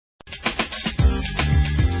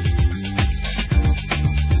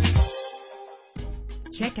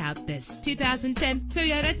Check out this 2010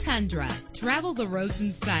 Toyota Tundra. Travel the roads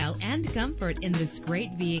in style and comfort in this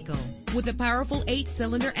great vehicle. With a powerful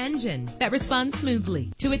 8-cylinder engine that responds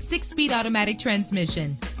smoothly to its 6-speed automatic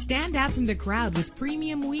transmission. Stand out from the crowd with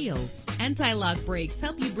premium wheels. Anti-lock brakes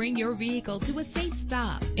help you bring your vehicle to a safe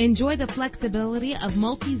stop. Enjoy the flexibility of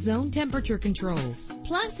multi-zone temperature controls.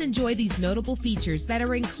 Plus, enjoy these notable features that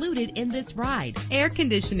are included in this ride: air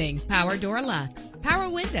conditioning, power door locks, power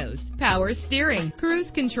windows, power steering,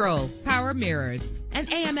 cruise control, power mirrors, an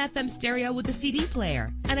AM/FM stereo with a CD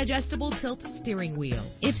player, an adjustable tilt steering wheel.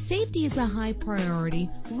 If safety is a high priority,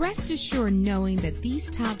 rest assured knowing that these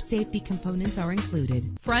top safety components are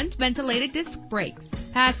included: front ventilated disc brakes,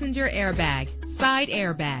 passenger airbag, side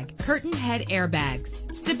airbag, curtain head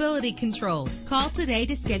airbags, stability control. Call today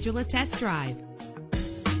to schedule a test drive.